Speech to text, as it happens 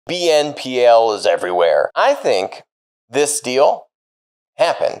BNPL is everywhere. I think this deal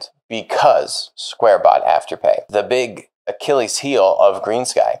happened because Square bought Afterpay, the big Achilles heel of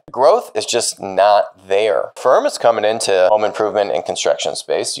GreenSky. Growth is just not there. Firm is coming into home improvement and construction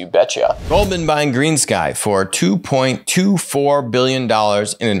space, you betcha. Goldman buying GreenSky for $2.24 billion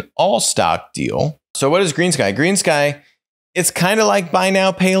in an all-stock deal. So what is GreenSky? GreenSky, it's kind of like buy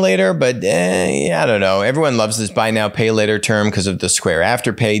now, pay later, but I don't know. Everyone loves this buy now, pay later term because of the Square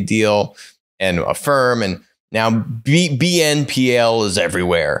Afterpay deal and Affirm, and now BNPL is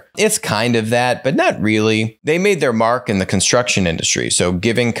everywhere. It's kind of that, but not really. They made their mark in the construction industry. So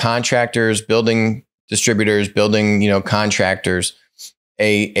giving contractors, building distributors, building, contractors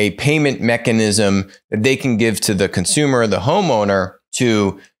a payment mechanism that they can give to the consumer, the homeowner,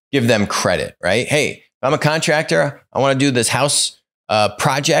 to give them credit, right? Hey, if I'm a contractor, I want to do this house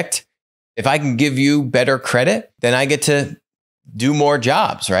project. If I can give you better credit, then I get to do more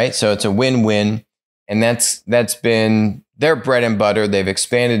jobs, right? So it's a win-win. And that's been their bread and butter. They've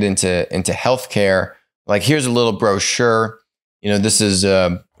expanded into healthcare. Like, here's a little brochure. This is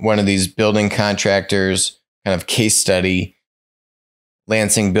one of these building contractors kind of case study,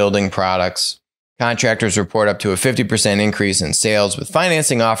 Lansing Building Products. Contractors report up to a 50% increase in sales with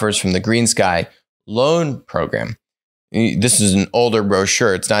financing offers from the GreenSky loan program. This is an older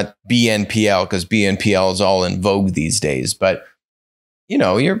brochure. It's not BNPL because BNPL is all in vogue these days. But,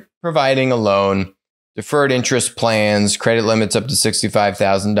 you're providing a loan, deferred interest plans, credit limits up to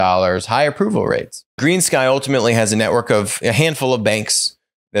 $65,000, high approval rates. GreenSky ultimately has a network of a handful of banks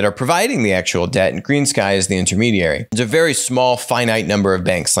that are providing the actual debt, and GreenSky is the intermediary. There's a very small, finite number of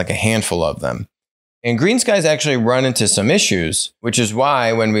banks, like a handful of them. And GreenSky's actually run into some issues, which is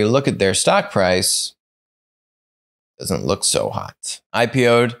why when we look at their stock price, it doesn't look so hot.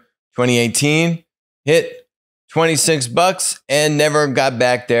 IPO'd 2018, hit $26 and never got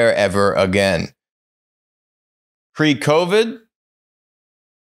back there ever again. Pre-COVID,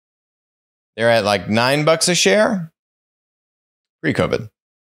 they're at like $9 a share. Pre-COVID.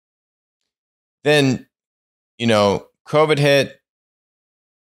 Then, COVID hit.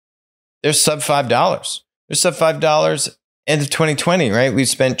 They're sub $5. They're sub $5 end of 2020, right? We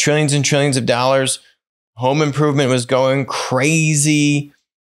spent trillions and trillions of dollars. Home improvement was going crazy.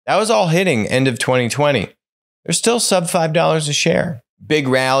 That was all hitting end of 2020. They're still sub $5 a share. Big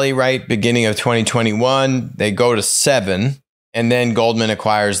rally, right? Beginning of 2021, they go to 7, and then Goldman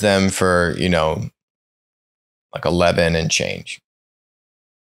acquires them for, like 11 and change.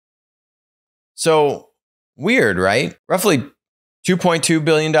 So weird, right? Roughly $2.2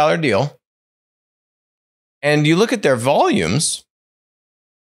 billion deal. And you look at their volumes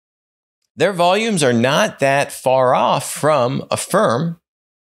are not that far off from Affirm.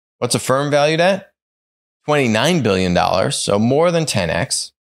 What's Affirm valued at? $29 billion, so more than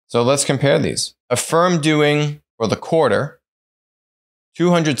 10x. So let's compare these. Affirm doing, for the quarter,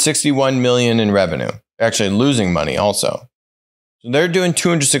 $261 million in revenue. Actually losing money also. So they're doing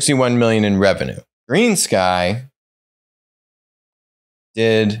 $261 million in revenue. GreenSky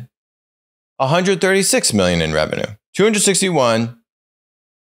did $136 million in revenue. 261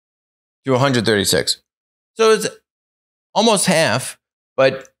 to 136. So it's almost half,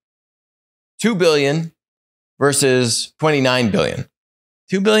 but $2 billion versus $29 billion.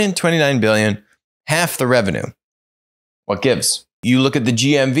 $2 billion, $29 billion, half the revenue. What gives? You look at the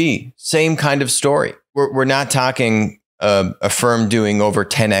GMV, same kind of story. We're not talking a firm doing over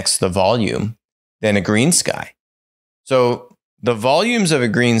 10x the volume than a GreenSky. So the volumes of a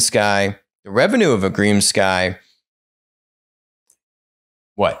GreenSky, the revenue of a GreenSky,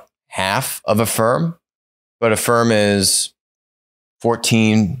 what? Half of Affirm? But Affirm is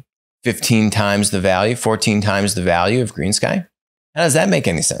 14, 15 times the value, 14 times the value of GreenSky. How does that make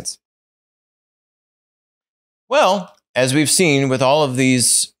any sense? Well, as we've seen with all of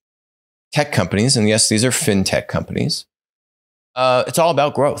these tech companies, and yes, these are fintech companies, it's all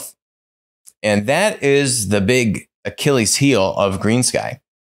about growth. And that is the big Achilles heel of GreenSky.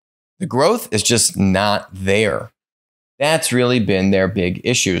 The growth is just not there. That's really been their big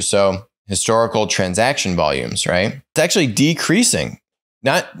issue. So historical transaction volumes, right? It's actually decreasing.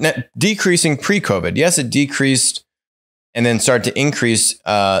 Not decreasing pre-COVID. Yes, it decreased and then started to increase.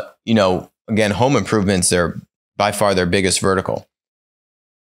 Again, home improvements, they're by far their biggest vertical.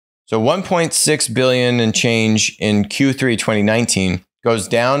 So 1.6 billion and change in Q3 2019 goes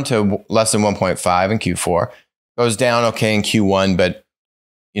down to less than 1.5 in Q4. Goes down okay in Q1, but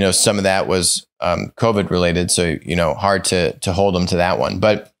some of that was COVID related, so hard to hold them to that one.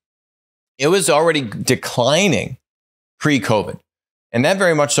 But it was already declining pre-COVID. And that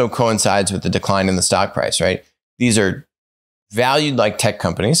very much so coincides with the decline in the stock price, right? These are valued like tech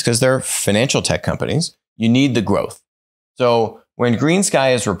companies because they're financial tech companies. You need the growth. So when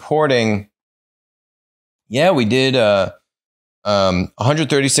GreenSky is reporting, yeah, we did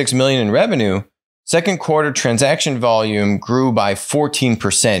 136 million in revenue. Second quarter transaction volume grew by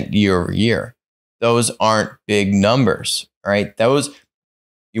 14% year over year. Those aren't big numbers, right?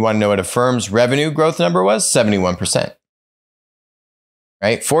 You want to know what a firm's revenue growth number was? 71%,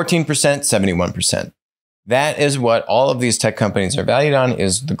 right? 14%, 71%. That is what all of these tech companies are valued on,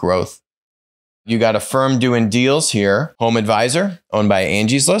 is the growth. You got a firm doing deals here, Home Advisor, owned by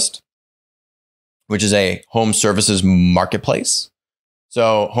Angie's List, which is a home services marketplace.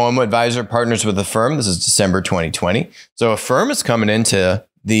 So Home Advisor partners with a firm. This is December 2020. So a firm is coming into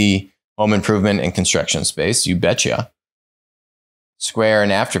the home improvement and construction space. You betcha. Square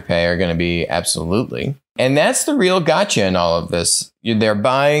and Afterpay are going to be absolutely. And that's the real gotcha in all of this. They're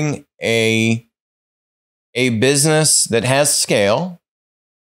buying a business that has scale,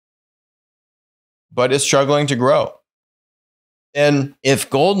 but is struggling to grow. And if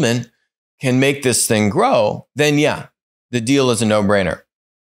Goldman can make this thing grow, then yeah, the deal is a no-brainer.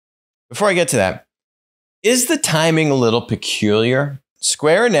 Before I get to that, is the timing a little peculiar?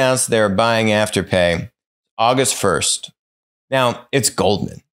 Square announced they're buying Afterpay August 1st. Now, it's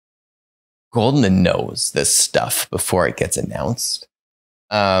Goldman. Goldman knows this stuff before it gets announced.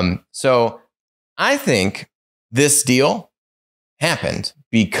 So I think this deal happened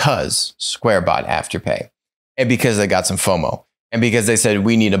because Square bought Afterpay and because they got some FOMO and because they said,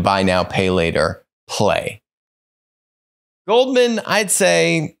 we need a buy now, pay later play. Goldman, I'd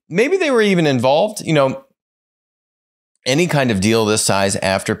say maybe they were even involved. You know, any kind of deal this size,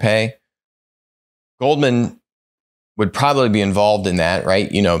 Afterpay, Goldman would probably be involved in that,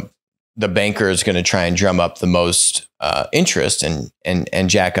 right? You know, the banker is going to try and drum up the most interest and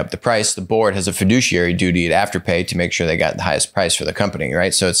jack up the price. The board has a fiduciary duty at Afterpay to make sure they got the highest price for the company,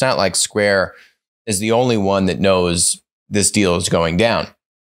 right? So it's not like Square is the only one that knows this deal is going down.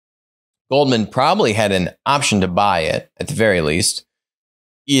 Goldman probably had an option to buy it at the very least.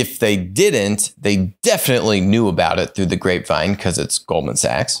 If they didn't, they definitely knew about it through the grapevine because it's Goldman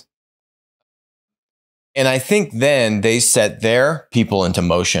Sachs. And I think then they set their people into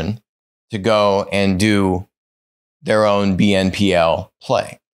motion to go and do their own BNPL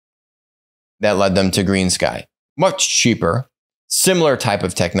play. That led them to GreenSky. Much cheaper, similar type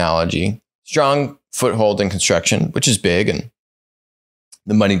of technology, strong foothold in construction, which is big, and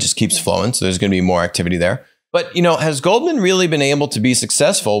the money just keeps flowing. So there's going to be more activity there. But, you know, has Goldman really been able to be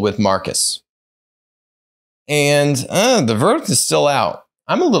successful with Marcus? And the verdict is still out.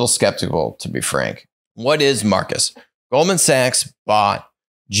 I'm a little skeptical, to be frank. What is Marcus? Goldman Sachs bought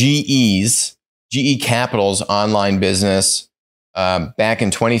GE Capital's online business back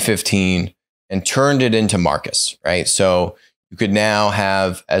in 2015 and turned it into Marcus, right? So you could now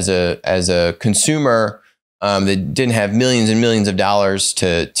have, as a consumer that didn't have millions and millions of dollars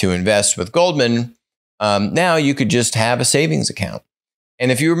to invest with Goldman, now you could just have a savings account.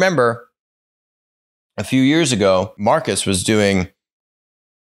 And if you remember, a few years ago, Marcus was doing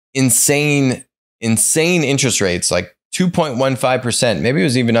insane interest rates, like 2.15%. Maybe it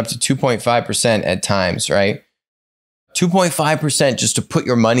was even up to 2.5% at times, right? 2.5% just to put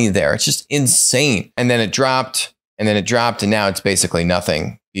your money there. It's just insane. And then it dropped, and now it's basically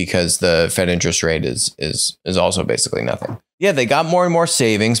nothing because the Fed interest rate is also basically nothing. Yeah, they got more and more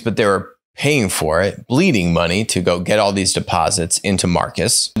savings, but they were paying for it, bleeding money to go get all these deposits into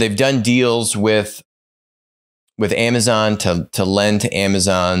Marcus. They've done deals with Amazon to lend to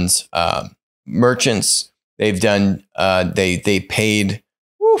Amazon's merchants. They've done they paid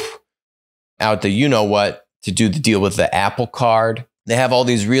out the you know what to do the deal with the Apple Card. They have all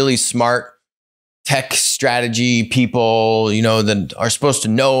these really smart tech strategy people, you know, that are supposed to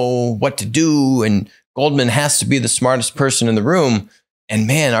know what to do, and Goldman has to be the smartest person in the room. And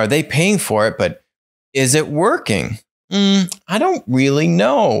man, are they paying for it? But is it working? I don't really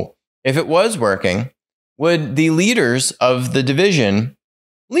know. If it was working, would the leaders of the division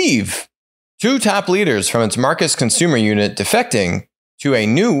leave? 2 top leaders from its Marcus consumer unit defecting to a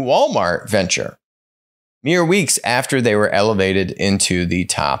new Walmart venture mere weeks after they were elevated into the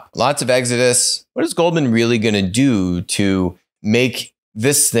top. Lots of exodus. What is Goldman really going to do to make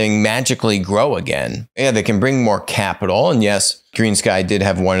this thing magically grow again? Yeah, they can bring more capital. And yes, GreenSky did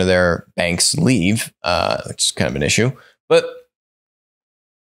have one of their banks leave, which is kind of an issue. But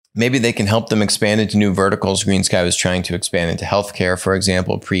maybe they can help them expand into new verticals. GreenSky was trying to expand into healthcare, for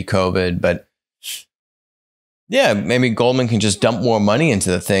example, pre-COVID. But yeah, maybe Goldman can just dump more money into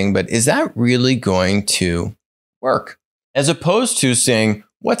the thing. But is that really going to work? As opposed to saying,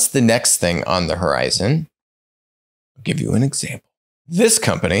 what's the next thing on the horizon? I'll give you an example. This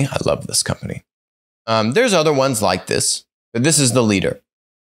company, I love this company. There's other ones like this, but this is the leader.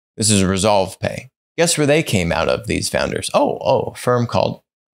 This is Resolve Pay. Guess where they came out of, these founders? A firm called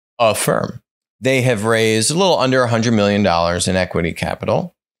Affirm. They have raised a little under $100 million in equity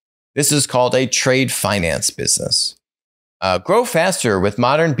capital. This is called a trade finance business. Grow faster with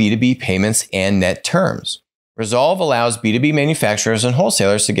modern B2B payments and net terms. Resolve allows B2B manufacturers and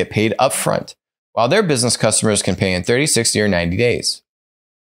wholesalers to get paid upfront, while their business customers can pay in 30, 60, or 90 days.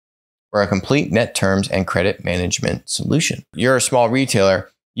 For a complete net terms and credit management solution. You're a small retailer.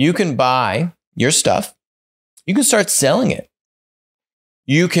 You can buy your stuff. You can start selling it.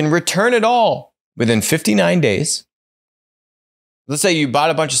 You can return it all within 59 days. Let's say you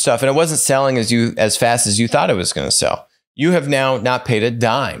bought a bunch of stuff and it wasn't selling as fast as you thought it was going to sell. You have now not paid a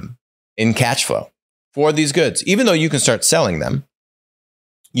dime in cash flow for these goods. Even though you can start selling them,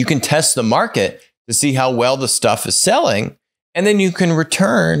 you can test the market to see how well the stuff is selling, and then you can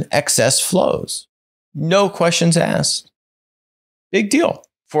return excess flows. No questions asked. Big deal.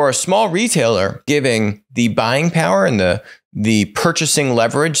 For a small retailer, giving the buying power and the purchasing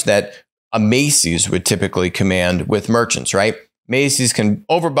leverage that a Macy's would typically command with merchants, right? Macy's can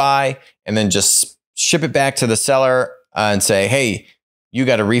overbuy and then just ship it back to the seller and say, hey, you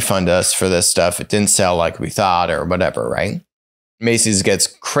got to refund us for this stuff. It didn't sell like we thought or whatever, right? Macy's gets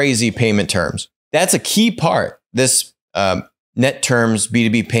crazy payment terms. That's a key part, this net terms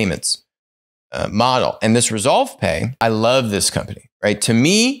B2B payments model. And this Resolve Pay, I love this company, right? To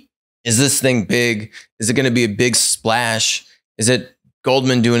me, is this thing big? Is it going to be a big splash? Is it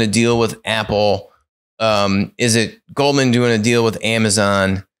Goldman doing a deal with Apple? Is it Goldman doing a deal with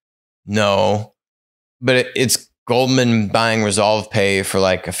Amazon? No, but it's Goldman buying Resolve Pay for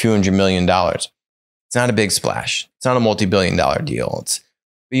like a few $100 million. It's not a big splash. It's not a multi-billion-dollar deal.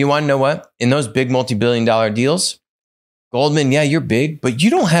 But you want to know what? In those big multi-billion-dollar deals, Goldman, yeah, you're big, but you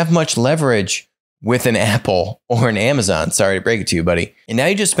don't have much leverage with an Apple or an Amazon. Sorry to break it to you, buddy. And now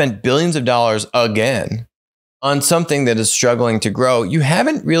you just spent billions of dollars again on something that is struggling to grow. You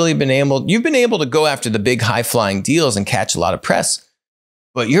haven't really been able, you've been able to go after the big high-flying deals and catch a lot of press,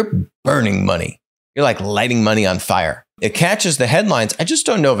 but you're burning money. You're like lighting money on fire. It catches the headlines. I just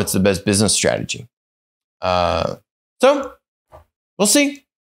don't know if it's the best business strategy. So we'll see.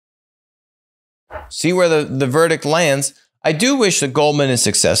 See where the verdict lands. I do wish that Goldman is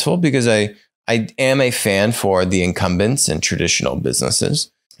successful because I am a fan for the incumbents and traditional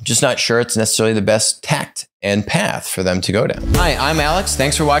businesses. Just not sure it's necessarily the best tact and path for them to go down. Hi, I'm Alex.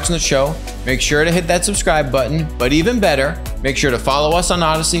 Thanks for watching the show. Make sure to hit that subscribe button, but even better, make sure to follow us on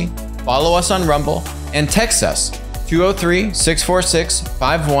Odyssey, follow us on Rumble, and text us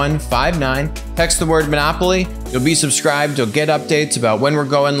 203-646-5159. Text the word Monopoly. You'll be subscribed. You'll get updates about when we're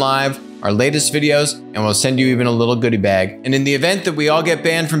going live, our latest videos, and we'll send you even a little goodie bag. And in the event that we all get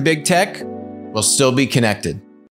banned from big tech, we'll still be connected.